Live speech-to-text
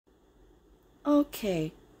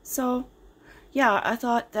Okay, so yeah, I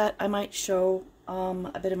thought that I might show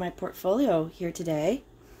a bit of my portfolio here today.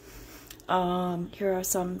 Here are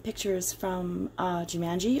some pictures from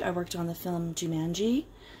Jumanji. I worked on the film Jumanji,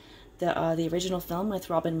 the original film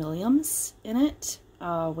with Robin Williams in it,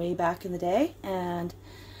 way back in the day, and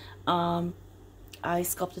I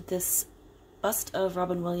sculpted this bust of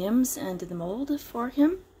Robin Williams and did the mold for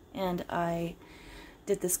him, and I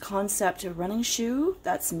did this concept running shoe.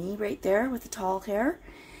 That's me right there with the tall hair,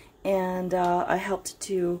 and I helped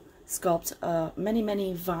to sculpt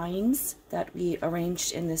many vines that we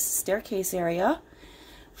arranged in this staircase area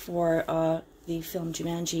for the film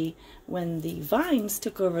Jumanji. When the vines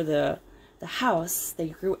took over the house, they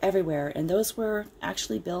grew everywhere, and those were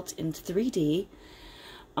actually built in 3D.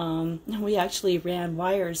 We actually ran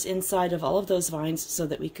wires inside of all of those vines so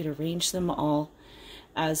that we could arrange them all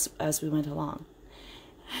as we went along.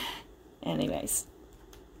 Anyways,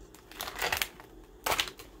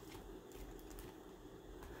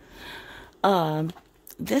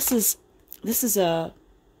 this is a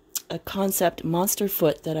concept monster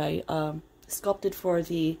foot that I sculpted for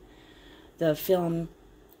the film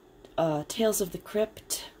Tales of the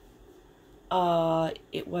Crypt.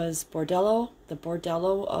 It was the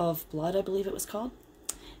Bordello of Blood, I believe it was called.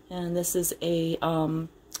 And this is a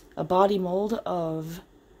body mold of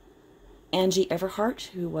Angie Everhart,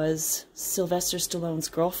 who was Sylvester Stallone's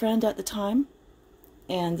girlfriend at the time.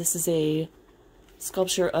 And this is a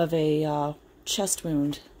sculpture of a chest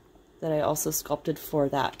wound that I also sculpted for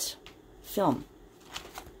that film.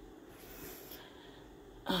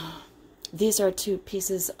 These are two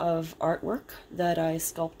pieces of artwork that I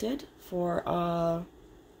sculpted for,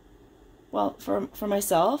 well, for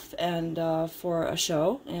myself and for a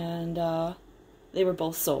show, and they were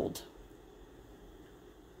both sold.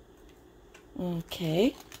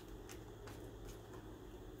 Okay.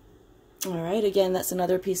 Alright, again, that's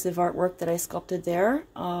another piece of artwork that I sculpted there.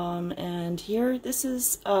 And here, this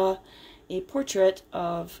is a portrait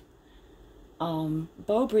of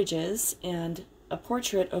Beau Bridges and a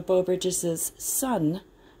portrait of Beau Bridges' son.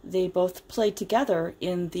 They both played together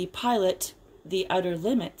in the pilot, The Outer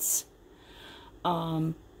Limits,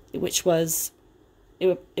 which was,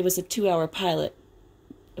 it was a 2-hour pilot.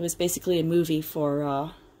 It was basically a movie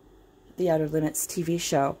for The Outer Limits TV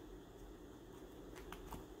show.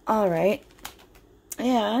 Alright,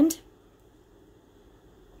 and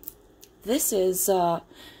this is,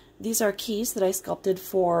 these are keys that I sculpted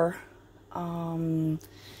for, I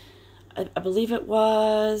believe it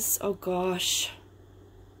was, oh gosh,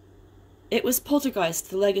 it was Poltergeist,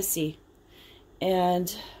 The Legacy,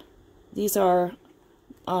 and these are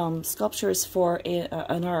sculptures for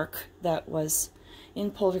an arc that was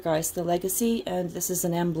in Poltergeist, The Legacy, and this is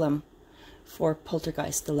an emblem for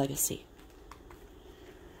Poltergeist, The Legacy.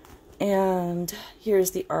 And here's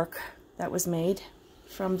the arc that was made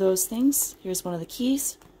from those things. Here's one of the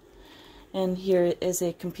keys. And here is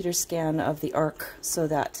a computer scan of the arc so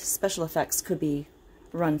that special effects could be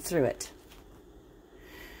run through it.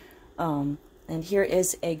 And here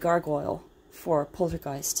is a gargoyle for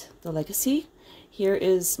Poltergeist, The Legacy. Here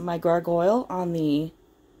is my gargoyle on the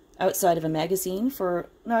outside of a magazine for,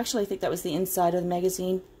 no, actually I think that was the inside of the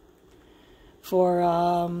magazine for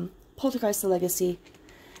Poltergeist, The Legacy.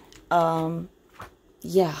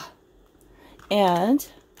 Yeah. And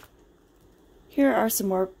here are some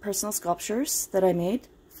more personal sculptures that I made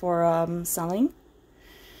for selling.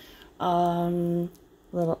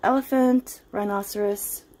 Little elephant,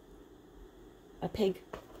 rhinoceros, a pig.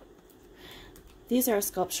 These are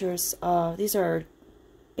sculptures, these are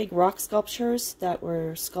big rock sculptures that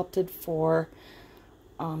were sculpted for,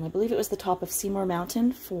 I believe it was the top of Seymour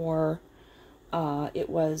Mountain for, it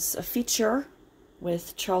was a feature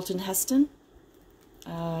with Charlton Heston.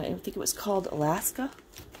 I think it was called Alaska.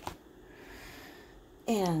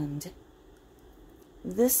 And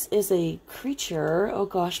this is a creature. Oh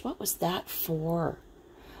gosh, what was that for?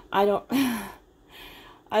 I don't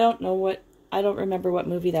remember what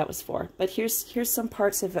movie that was for. But here's some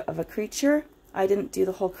parts of a creature. I didn't do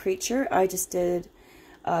the whole creature. I just did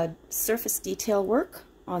surface detail work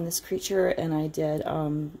on this creature, and I did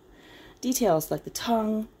details like the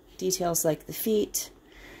tongue, details like the feet,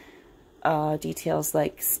 details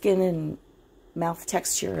like skin and mouth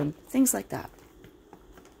texture and things like that.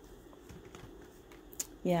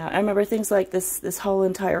 Yeah, I remember things like this whole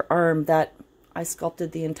entire arm, that I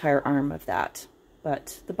sculpted the entire arm of that,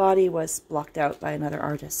 but the body was blocked out by another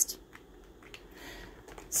artist.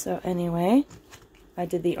 So anyway, I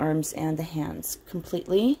did the arms and the hands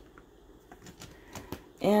completely.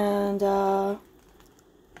 And oh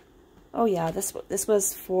yeah, this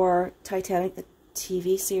was for Titanic, the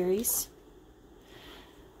TV series.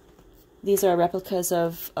 These are replicas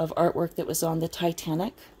of artwork that was on the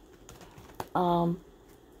Titanic.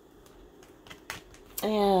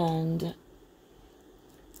 And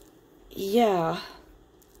yeah,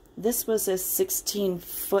 this was a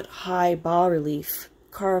 16-foot high bas-relief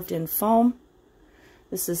carved in foam.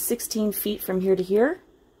 This is 16 feet from here to here.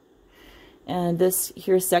 And this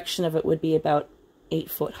here section of it would be about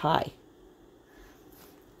 8 foot high.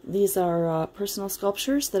 These are personal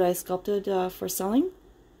sculptures that I sculpted for selling.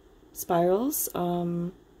 Spirals.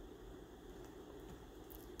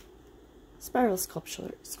 Spiral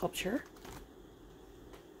sculpture.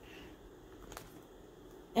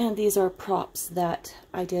 And these are props that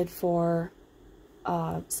I did for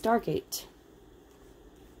Stargate.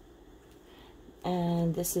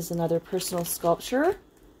 And this is another personal sculpture.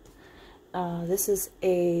 This is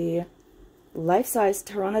a life-size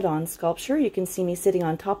pteranodon sculpture. You can see me sitting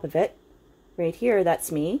on top of it. Right here, that's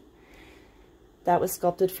me. That was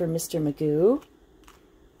sculpted for Mr. Magoo.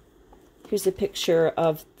 Here's a picture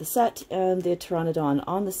of the set and the pteranodon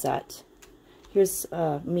on the set. Here's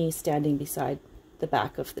me standing beside the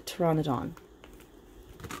back of the pteranodon.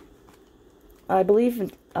 I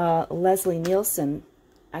believe Leslie Nielsen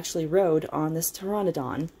actually rode on this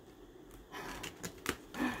pteranodon.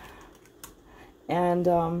 And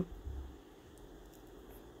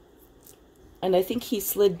I think he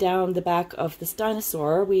slid down the back of this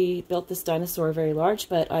dinosaur. We built this dinosaur very large,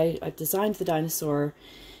 but I designed the dinosaur.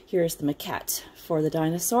 Here's the maquette for the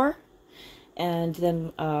dinosaur. And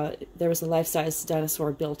then there was a life-size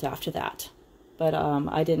dinosaur built after that. But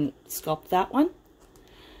I didn't sculpt that one,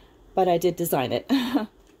 but I did design it.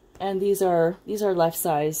 And these are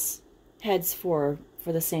life-size heads for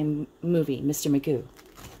the same movie, Mr. Magoo,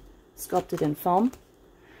 sculpted in foam.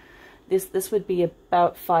 This would be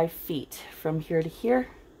about 5 feet from here to here.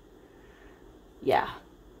 Yeah,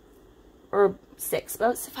 or 6,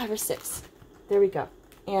 about 5 or 6. There we go.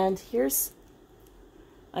 And here's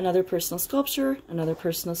another personal sculpture, another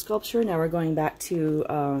personal sculpture. Now we're going back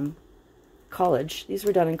to college. These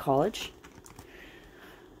were done in college.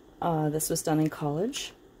 This was done in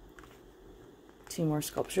college. 2 more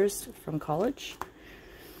sculptures from college.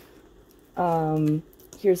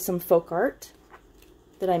 Here's some folk art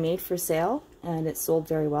that I made for sale, and it sold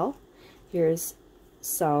very well. Here's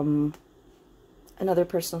another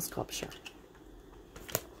personal sculpture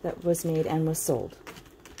that was made and was sold.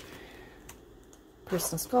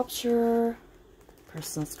 Personal sculpture,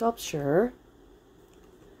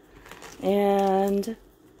 and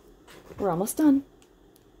we're almost done.